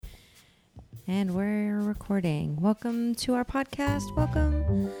And we're recording. Welcome to our podcast.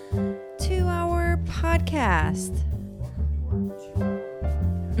 Welcome to our podcast.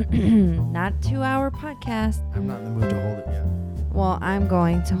 Not to our podcast. I'm not in the mood to hold it yet. Well, I'm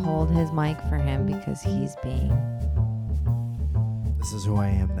going to hold his mic for him because he's being This is who I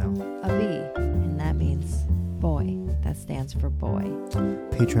am now. a B, and that means boy. That stands for boy.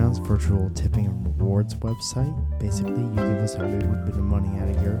 Patreon's virtual tipping and rewards website. Basically, you give us a little bit of money out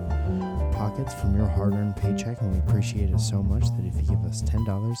of your pockets from your hard-earned paycheck, and we appreciate it so much that if you give us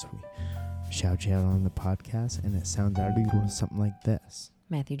 $10, we shout you out on the podcast, and it sounds out a little something like this.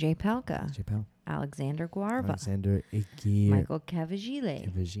 Matthew J. Palka. J-Pal. Alexander Guarva. Alexander Igir. Michael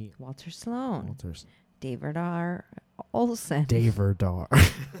Cavagile. Walter Sloan. Walters. David R. Olson. David R.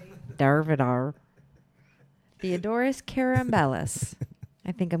 David R. Theodorus Carambellis.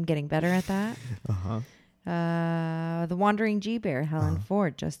 I think I'm getting better at that. Uh-huh. The Wandering G-Bear, Helen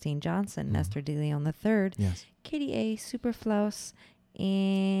Ford, Justine Johnson, Nestor De Leon III, Yes. Katie A., Superflouse,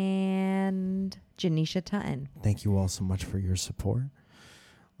 and Janisha Tutton. Thank you all so much for your support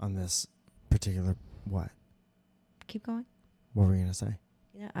on this particular... What? Keep going. What were we going to say?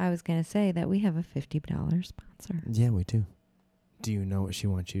 Yeah, I was going to say that we have a $50 sponsor. Yeah, we do. Do you know what she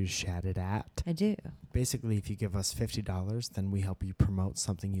wants you to shout it at? I do. Basically, if you give us $50, then we help you promote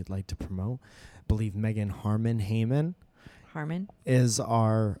something you'd like to promote. I believe Megan Harmon is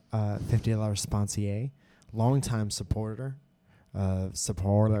our $50 sponsor, longtime supporter of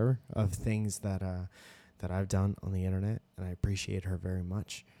things that I've done on the internet, and I appreciate her very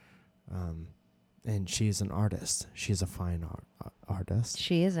much. And she's an artist. She's a fine artist.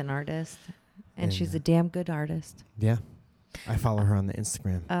 She is an artist, and she's a damn good artist. Yeah. I follow her on the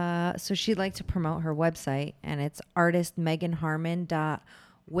Instagram. So she'd like to promote her website, and it's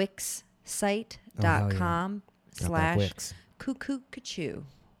artistmeganharmon.wixsite.com /cuckoo-cachoo.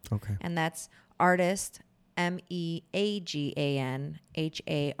 Okay. And that's artist,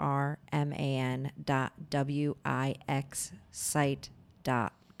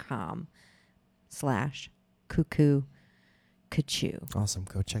 meaganharman.wixsite.com /cuckoo-cachoo. Awesome.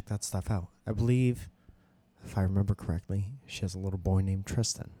 Go check that stuff out. I believe, if I remember correctly, she has a little boy named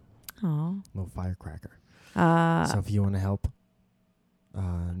Tristan. Oh. Little firecracker. So if you want to help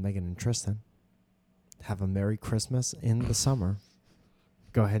Megan and Tristan have a Merry Christmas in the summer,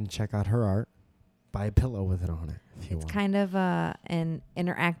 go ahead and check out her art. Buy a pillow with it on it if you want. It's kind of an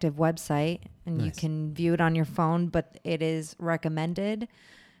interactive website, and Nice. you can view it on your phone, but it is recommended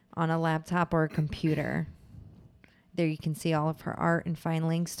on a laptop or a computer. There you can see all of her art and find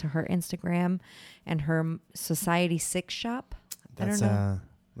links to her Instagram and her Society 6 shop. That's I don't know.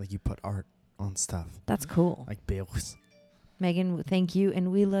 like you put art on stuff. That's cool. Like bills. Megan, thank you,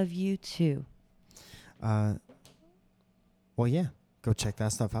 and we love you too. Well, yeah. Go check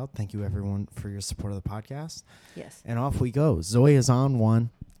that stuff out. Thank you, everyone, for your support of the podcast. Yes. And off we go. Zoe is on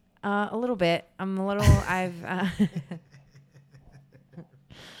one. A little bit. I've...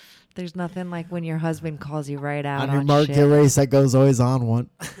 There's nothing like when your husband calls you right out On your on mark, shit. get race, that goes always on one.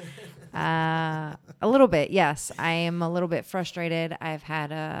 A little bit, yes. I am a little bit frustrated. I've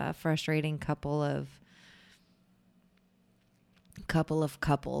had a frustrating couple of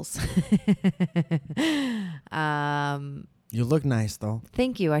couples. You look nice, though.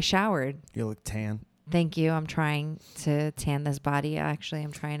 Thank you. I showered. You look tan. Thank you. I'm trying to tan this body. Actually,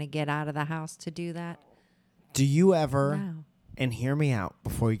 I'm trying to get out of the house to do that. Do you ever, Wow. and hear me out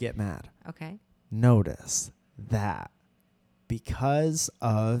before you get mad, Okay. notice that because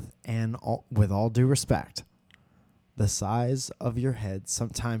of, and with all due respect, the size of your head,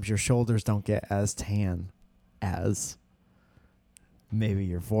 sometimes your shoulders don't get as tan as maybe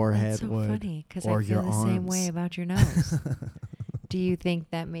your forehead That's so would, funny because or I feel your the arms. same way about your nose. Do you think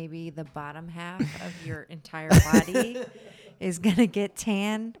that maybe the bottom half of your entire body is going to get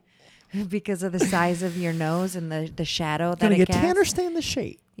tan because of the size of your nose and the shadow that Gonna it get casts? tan or stay in the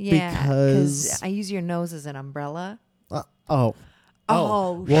shade? Yeah, because because I use your nose as an umbrella. Oh,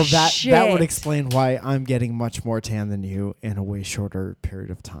 Oh, well, that would shit. explain why I'm getting much more tan than you in a way shorter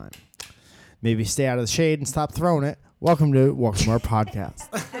period of time. Maybe stay out of the shade and stop throwing it. Welcome to our podcast.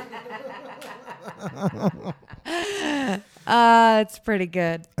 It's pretty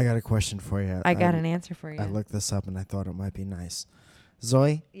good. I got a question for you. I got an answer for you. I looked this up and I thought it might be nice.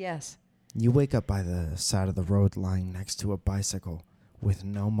 Zoe, Yes. you wake up by the side of the road lying next to a bicycle with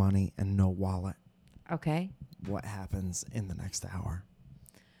no money and no wallet. Okay. What happens in the next hour?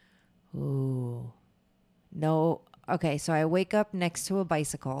 Ooh. No. Okay, so I wake up next to a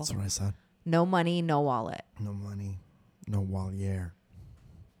bicycle. That's what I said. No money, no wallet. No money, no wallet.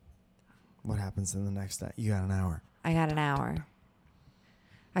 What happens in the next day? You got an hour. I got an hour.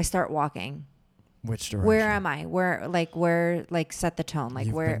 I start walking. Which direction? Where am I? Where set the tone. Like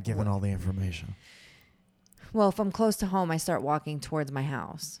You've where been given all the information. Well, if I'm close to home, I start walking towards my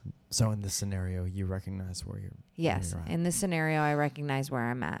house. So in this scenario, you recognize where you're. Yes. Where you're at. In this scenario, I recognize where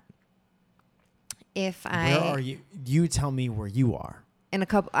I'm at. Where are you? You tell me where you are.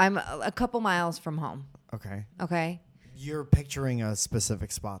 I'm a couple miles from home. Okay. Okay. You're picturing a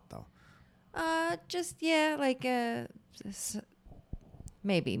specific spot though.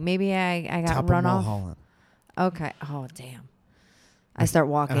 Maybe I got Top run of off. Mulholland. Okay. Oh damn. I start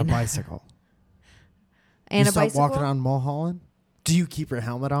walking. And a bicycle. And you a start bicycle. walking on Mulholland? Do you keep your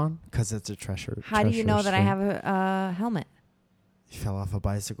helmet on? Because it's a treasure. How do you know that I stream. have a helmet? You fell off a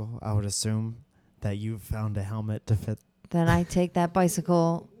bicycle. I would assume that you found a helmet to fit. Then I take that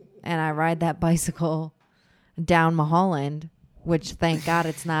bicycle and I ride that bicycle down Mulholland, which thank God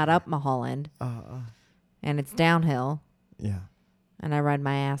it's not up Mulholland, and it's downhill. Yeah. And I ride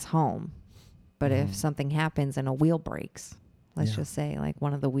my ass home. But if something happens and a wheel breaks, let's just say like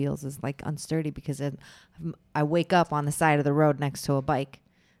one of the wheels is like unsturdy because I wake up on the side of the road next to a bike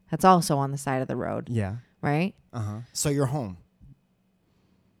that's also on the side of the road. Yeah. Right? So you're home.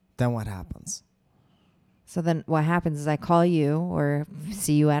 Then what happens? So then what happens is I call you or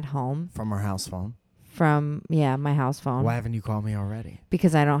see you at home From our house phone. from, my house phone. Why haven't you called me already?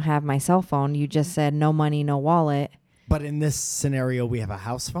 Because I don't have my cell phone. You just said no money, no wallet. But in this scenario, we have a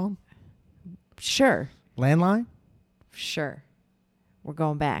house phone? Sure. Landline? Sure. We're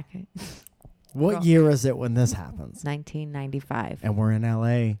going back. What year is it when this happens? 1995. And we're in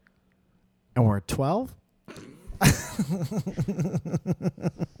LA. And we're 12?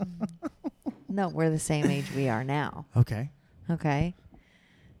 No, we're the same age we are now. Okay. Okay.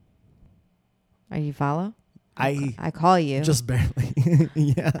 Are you follow? I call you. just barely.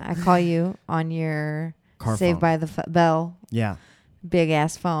 Yeah. I call you on your Car Saved phone. by the Bell Yeah. big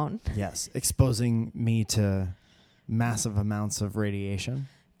ass phone. Yes. Exposing me to massive amounts of radiation.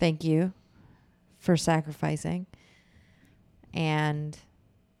 Thank you for sacrificing. And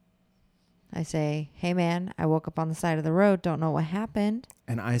I say, hey man, I woke up on the side of the road. Don't know what happened.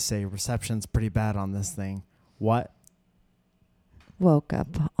 And I say, reception's pretty bad on this thing. What? Woke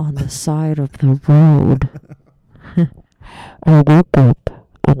up on the side of the road. I woke up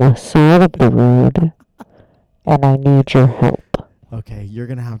on the side of the road and I need your help. Okay, you're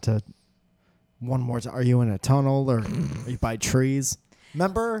going to have to... One more time. Are you in a tunnel or are you by trees?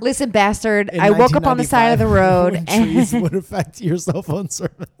 Remember? Listen, bastard, in I woke up on the side of the 1995 road when and trees would affect your cell phone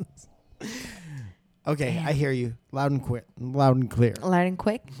service. Okay, I hear you. Loud and quick. Loud and clear. loud and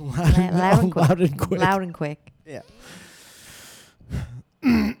quick. Loud and quick. Loud and quick. Loud and quick. Yeah.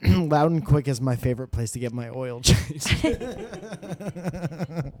 Loud and quick is my favorite place to get my oil changed.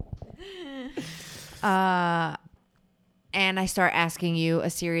 And I start asking you a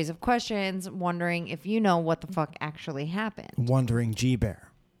series of questions, wondering if you know what the fuck actually happened. Wandering G-Bear.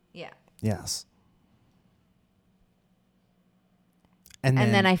 Yeah. Yes. And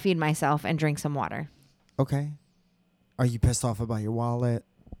then I feed myself and drink some water. Okay. Are you pissed off about your wallet?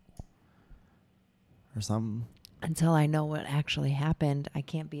 Or something? Until I know what actually happened, I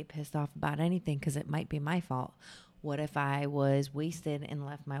can't be pissed off about anything because it might be my fault. What if I was wasted and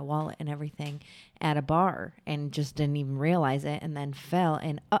left my wallet and everything at a bar and just didn't even realize it and then fell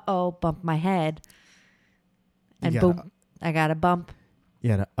and bumped my head and boom, I got a bump.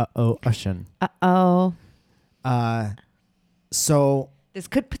 Yeah, Ushin. Uh-oh. So This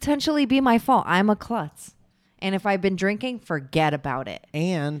could potentially be my fault. I'm a klutz. And if I've been drinking, forget about it.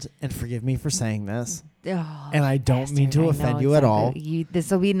 and forgive me for saying this, Oh, and I don't mean to bastard, I offend know you at all. exactly. This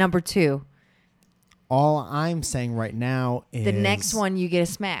will be number 2. All I'm saying right now is The next one, you get a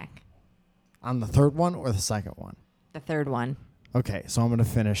smack. on the third one or the second one. The third one. Okay, so I'm going to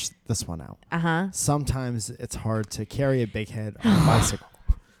finish this one out. Uh-huh. Sometimes it's hard to carry a big head on a bicycle.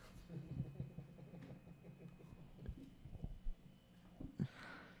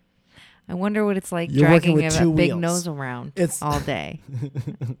 I wonder what it's like You're working dragging with a two big wheels. nose around It's- all day.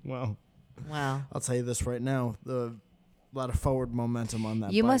 Well, Wow. I'll tell you this right now. A lot of forward momentum on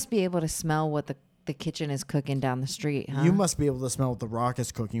that You bike. must be able to smell what the kitchen is cooking down the street, huh? You must be able to smell what the Rock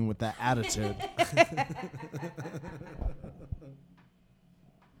is cooking with that attitude.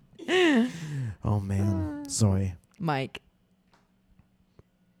 Oh, man. Sorry. Mike.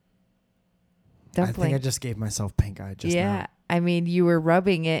 I Don't think blink. I just gave myself pink eye just Yeah. now. I mean, you were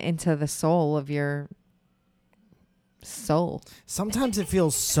rubbing it into the soul of your soul. Sometimes it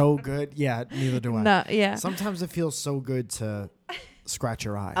feels so good. Yeah, neither do I. No, yeah. Sometimes it feels so good to scratch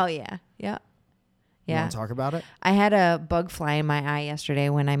your eye. Oh, yeah. Yeah. You Yeah. want to talk about it? I had a bug fly in my eye yesterday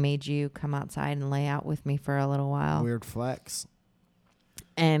when I made you come outside and lay out with me for a little while. Weird flex.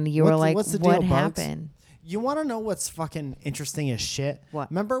 And you were like, what's the what deal, Bugs? happened? You want to know what's fucking interesting as shit? What?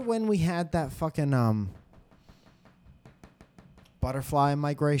 Remember when we had that fucking butterfly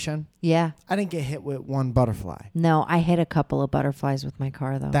migration? Yeah. I didn't get hit with one butterfly. No, I hit a couple of butterflies with my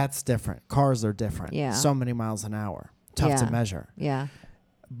car, though. That's different. Cars are different. Yeah. So many miles an hour. Tough to Yeah. measure. Yeah.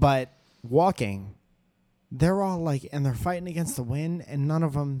 But walking, they're all like, and they're fighting against the wind, and none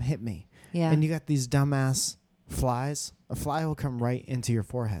of them hit me. Yeah. And you got these dumbass flies. A fly will come right into your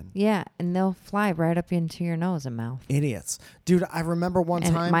forehead. Yeah, and they'll fly right up into your nose and mouth. Idiots. Dude, I remember one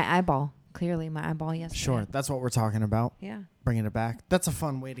And time. my eyeball. Clearly, my eyeball yesterday. Sure, that's what we're talking about. Yeah. Bringing it back. That's a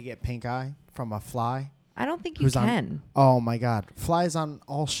fun way to get pink eye from a fly. I don't think you Who's on- can. Oh my God. Flies on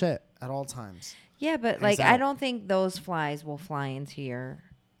all shit at all times. Yeah, but Eyes like out. I don't think those flies will fly into your.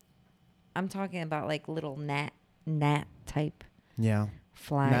 I'm talking about like little gnat type Yeah.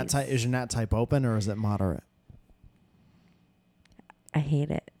 flies. Is your gnat type open or is it moderate? I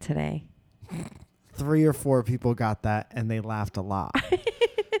hate it today. 3 or 4 people got that and they laughed a lot.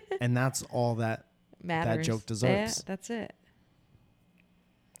 And that's all that. Matters. joke deserves. Yeah, that's it.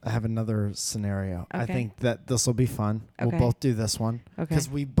 I have another scenario. I Okay. think that this will be fun. Okay. We'll both do this one. Okay. Because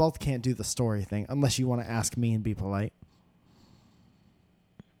we both can't do the story thing unless you want to ask me and be polite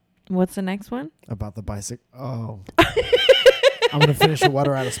What's the next one? about the bicycle. Oh. I'm going to finish the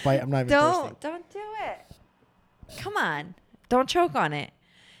water out of spite. I'm not even thirsty. Don't do it. Come on. Don't choke on it.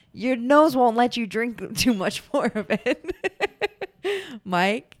 Your nose won't let you drink too much more of it.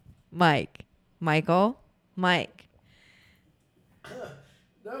 Michael.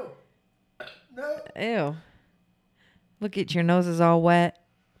 No. Ew. Look at your nose is all wet.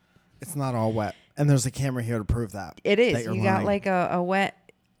 It's not all wet. And there's a camera here to prove that. It that is. you're You got lying. like a wet.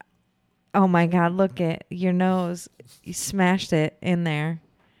 Oh my God. Look at your nose. You smashed it in there.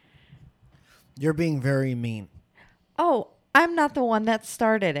 You're being very mean. Oh, I'm not the one that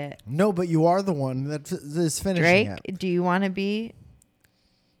started it. No, but you are the one that is finishing Drake, it. do you want to be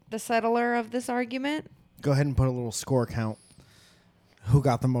the settler of this argument? Go ahead and put a little score count. Who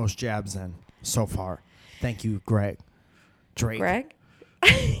got the most jabs in so far? Thank you, Greg. Drake. Greg?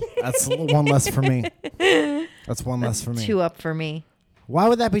 That's one less for me. That's one less for me. 2 up for me. Why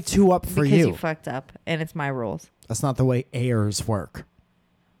would that be 2 up for because you? you fucked up, and it's my rules. That's not the way airs work.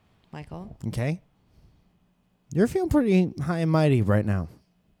 Michael? Okay? You're feeling pretty high and mighty right now.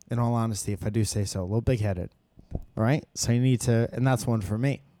 In all honesty, if I do say so. A little big-headed. All right? So you need to... And that's one for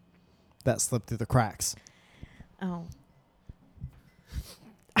me. That slipped through the cracks. Oh.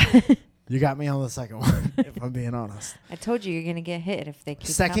 You got me on the second one, if I'm being honest. I told you you're going to get hit if they keep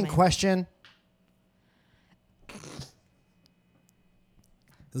Second coming. question.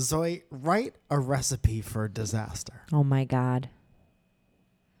 Zoe, write a recipe for disaster. Oh, my God.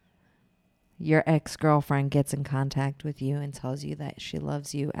 Your ex-girlfriend gets in contact with you and tells you that she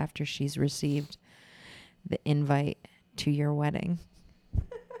loves you after she's received the invite to your wedding.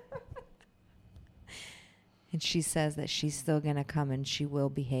 And she says that she's still going to come and she will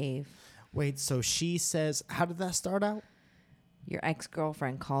behave. Wait, so she says, how did that start out? Your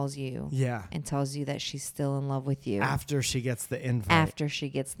ex-girlfriend calls you Yeah. and tells you that she's still in love with you After she gets the invite. after she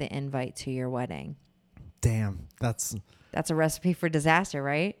gets the invite to your wedding. Damn, that's That's a recipe for disaster,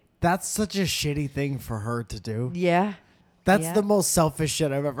 right? such a shitty thing for her to do. Yeah. That's Yeah. the most selfish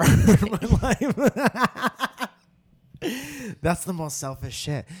shit I've ever heard in my life. That's the most selfish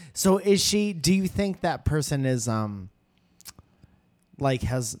shit. So do you think that person is like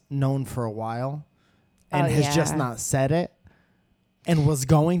has known for a while and Oh, has just yeah. not said it and was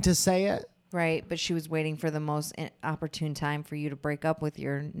going to say it? Right, but she was waiting for the most opportune time for you to break up with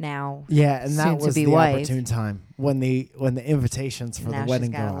your now. Yeah, and that was soon-to-be the wife. opportune time when the invitations for Now the wedding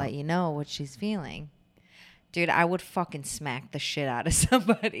she's go gotta out. let you know what she's feeling. Dude, I would fucking smack the shit out of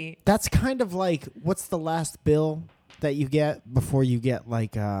somebody. That's kind of like, what's the last bill that you get before you get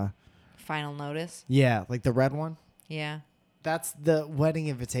like Final notice. yeah, like the red one? Yeah. That's the wedding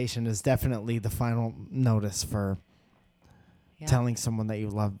invitation is definitely the final notice for Yeah. telling someone that you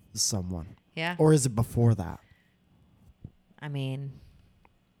love someone. Yeah. Or is it before that? I mean,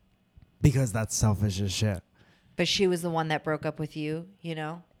 Because that's selfish as shit. but she was the one that broke up with you, you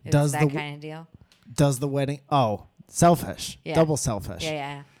know? It Does was that the- kind of deal. Does the wedding... Oh, selfish. Yeah. Double selfish.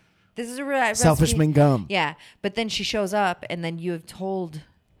 Yeah. This is a recipe. Selfish Mingum. Yeah, but then she shows up, and then you have told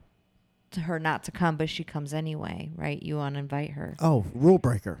her not to come, but she comes anyway, right? You uninvite her. Oh, rule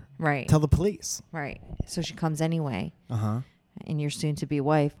breaker. Right. Tell the police. Right. So she comes anyway, Uh-huh. and your soon-to-be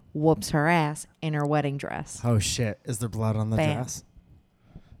wife whoops her ass in her wedding dress. Oh, shit. Is there blood on the Bam. dress?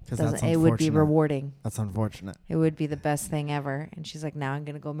 Because that's Doesn't, it would be unfortunate. rewarding. That's unfortunate. It would be the best thing ever. And she's like, now I'm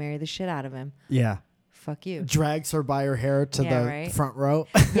going to go marry the shit out of him. Yeah. fuck you. Drags her by her hair to Yeah, the right. front row.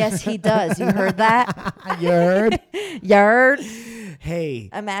 Yes, he does. You heard that? You heard? You heard? Hey.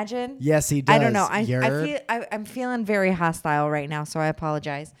 Imagine. Yes, he does. I don't know. Yerd. I'm feeling very hostile right now, so I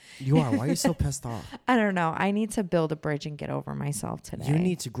apologize. You are. Why are you so pissed off? I don't know. I need to build a bridge and get over myself today. You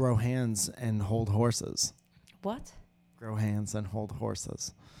need to grow hands and hold horses. What? Grow hands and hold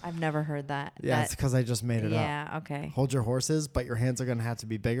horses. I've never heard that. Yeah, it's because I just made it up. Yeah, okay. Hold your horses, but your hands are going to have to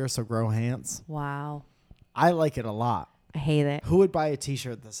be bigger, so grow hands. Wow. I like it a lot. I hate it. Who would buy a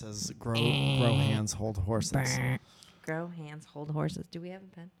T-shirt that says "Grow hands, hold horses"? Grow hands, hold horses. Do we have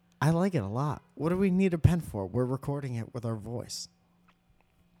a pen? I like it a lot. What do we need a pen for? We're recording it with our voice.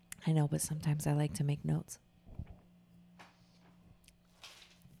 I know, but sometimes I like to make notes.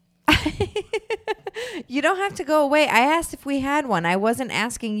 You don't have to go away. I asked if we had one. I wasn't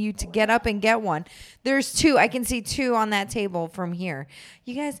asking you to get up and get one. There's two. I can see two on that table from here.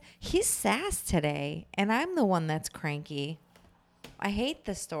 You guys, he's sass today, and I'm the one that's cranky. I hate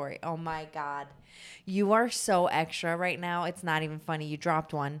the story. Oh, my God. You are so extra right now. It's not even funny. You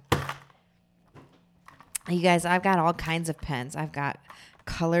dropped one. You guys, I've got all kinds of pens. I've got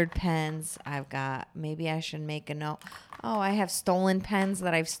colored pens. I've got, maybe I should make a note. Oh, I have stolen pens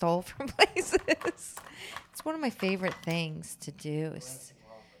that I've stole from places. It's one of my favorite things to do is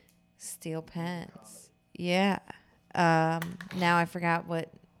steal pens. Yeah. Now I forgot what.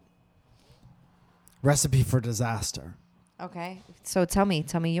 Recipe for disaster. Okay. So tell me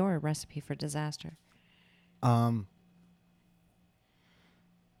your recipe for disaster.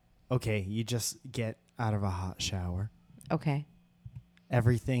 Okay, you just get out of a hot shower. Okay.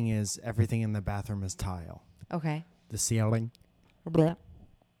 Everything in the bathroom is tile. Okay. The ceiling, Blah.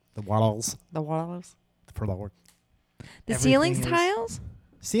 the walls, The walls. the floor. The Everything ceiling's is- tiles?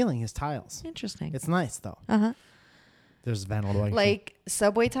 Ceiling is tiles. Interesting. It's nice though. Uh-huh. There's ventilation. Like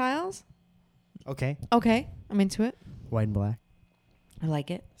subway tiles? Okay, Okay. I'm into it. white and black. I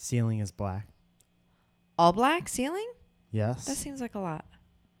like it. Ceiling is black. All black ceiling? Yes. That seems like a lot.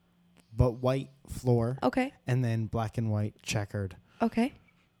 But white floor Okay. and then black and white checkered. Okay.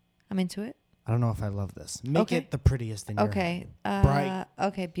 I'm into it. I don't know if I love this. Make Okay. it the prettiest in your Okay. Bright.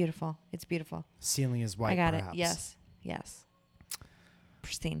 Okay, beautiful. It's beautiful. Ceiling is white. I got perhaps. it. Yes. Yes.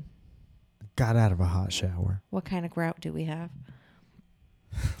 Pristine. Got out of a hot shower. What kind of grout do we have?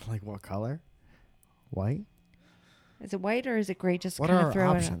 Like what color? White? Is it white or is it gray? Just What kind are of our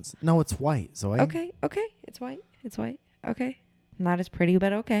throw options? No, it's white, Zoe. it. Okay. Okay. It's white. It's white. Okay. Not as pretty,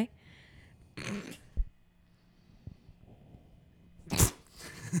 but okay.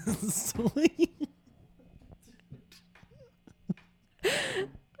 Zoe.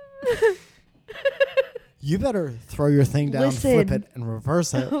 You better throw your thing down, flip Listen. it, and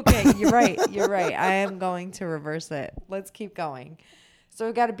reverse it. Okay, you're right. You're right. I am going to reverse it. Let's keep going. So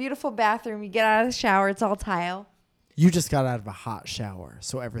we've got a beautiful bathroom. You get out of the shower. It's all tile. You just got out of a hot shower,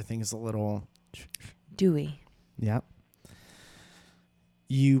 so everything's a little... Dewy. Yep.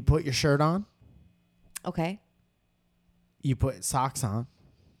 You put your shirt on. Okay. You put socks on.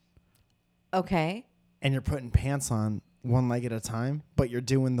 Okay. And you're putting pants on one leg at a time, but you're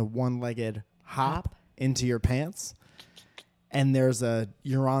doing the one-legged hop into your pants. And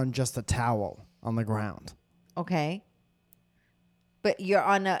you're on just a towel on the ground. Okay. But you're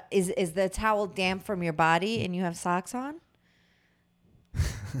on is the towel damp from your body and you have socks on?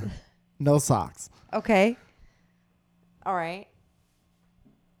 No socks. Okay. All right.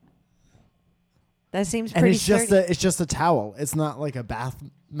 That seems And pretty it's just a towel. It's not like a bath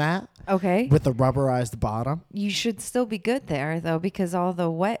mat Okay. with a rubberized bottom. You should still be good there, though, because all the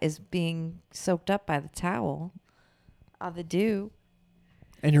wet is being soaked up by the towel. All the dew.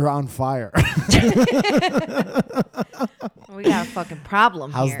 And you're on fire. We got a fucking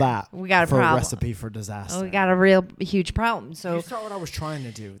problem How's here. that? We got a for problem. a recipe for disaster. Oh, we got a real huge problem. So You saw what I was trying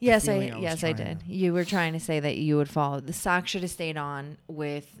to do. yes, I I did. You were trying to say that you would follow. The sock should have stayed on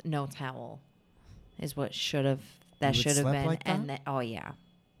with no towel. Is what should have You should would have slept been. like And that? oh yeah,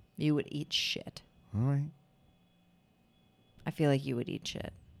 you would eat shit. All right. I feel like you would eat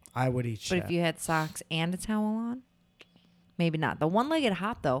shit. I would eat shit. But if you had socks and a towel on, maybe not. The one-legged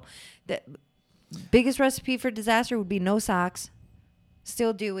hop, though, the biggest recipe for disaster would be no socks,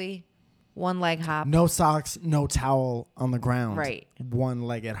 still dewy, one-leg hop. No socks, no towel on the ground. Right.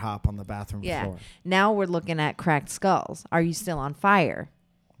 One-legged hop on the bathroom Yeah. floor. Now we're looking at cracked skulls. Are you still on fire?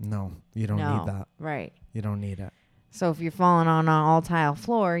 No, you don't No. need that. Right. You don't need it. So if you're falling on an all-tile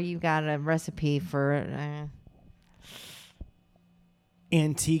floor, you got a recipe for...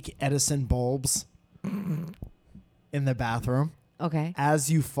 Antique Edison bulbs in the bathroom. okay.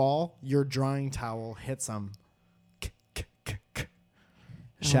 As you fall, your drying towel hits them.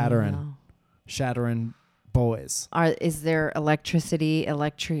 Shattering. Oh, no. shattering boys. Is there electricity,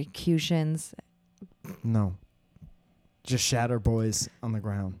 electrocutions? No. Just shatter boys on the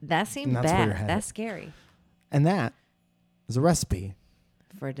ground. That seems that's where you're bad. headed. That's scary. And that is a recipe.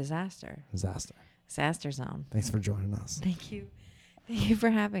 For a disaster. Disaster zone. Thanks for joining us. Thank you. Thank you for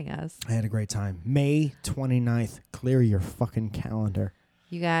having us. I had a great time. May 29th. Clear your fucking calendar.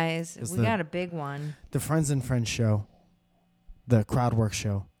 You guys, we got a big one. The Friends and Friends show, the Crowdwork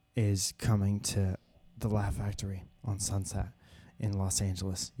show, is coming to the Laugh Factory on Sunset in Los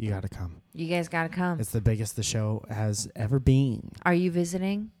Angeles. You got to come. You guys got to come. It's the biggest the show has ever been. Are you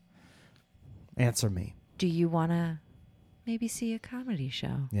visiting? Answer me. Do you want to maybe see a comedy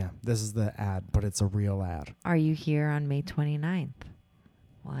show? Yeah, this is the ad, but it's a real ad. Are you here on May 29th?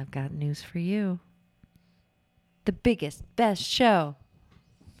 Well, I've got news for you. The biggest, best show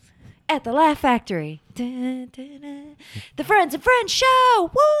at the Laugh Factory. Da, da, da. The Friends and Friends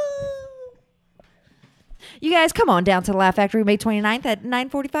show. Woo! You guys, come on down to the Laugh Factory May 29th at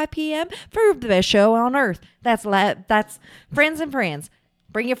 9:45 p.m. for the best show on earth. That's Friends and Friends.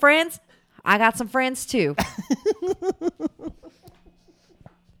 Bring your friends. I got some friends too.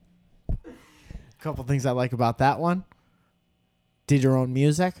 Couple things I like about that one. Did your own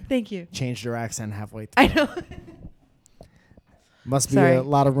music. Thank you. Changed your accent halfway through. I know. Must be Sorry. a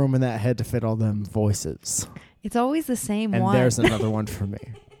lot of room in that head to fit all them voices. It's always the same And one. there's another one for me.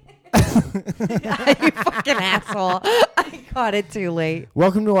 You fucking asshole. I caught it too late.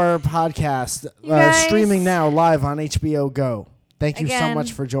 Welcome to our podcast, guys- streaming now live on HBO Go. Thank you so Again,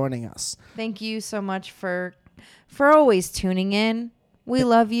 much for joining us. Thank you so much for always tuning in. We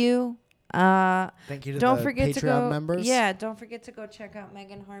love you. Thank you to Don't the forget Patreon to go. members. Yeah, don't forget to go check out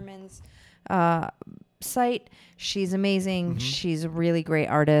Megan Harmon's site. She's amazing. Mhm. She's a really great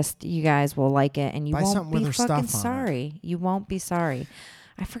artist. You guys will like it, and you Buy won't something with be her fucking stuff on it. sorry. You won't be sorry.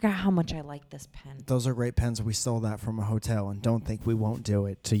 I forgot how much I like this pen. Those are great pens. We stole that from a hotel, and don't think we won't do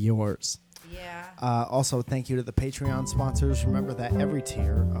it to yours. Yeah. Also, thank you to the Patreon sponsors. Remember that every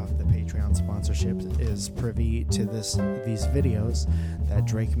tier of the Patreon sponsorship is privy to these videos that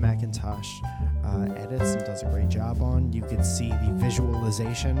Drake McIntosh edits and does a great job on. You can see the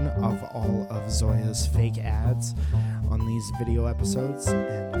visualization of all of Zoya's fake ads on these video episodes,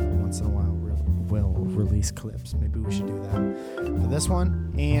 and once in a while we'll release clips. Maybe we should do that for this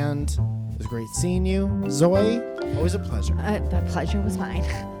one. And it was great seeing you, Zoe. Always a pleasure. The pleasure was mine.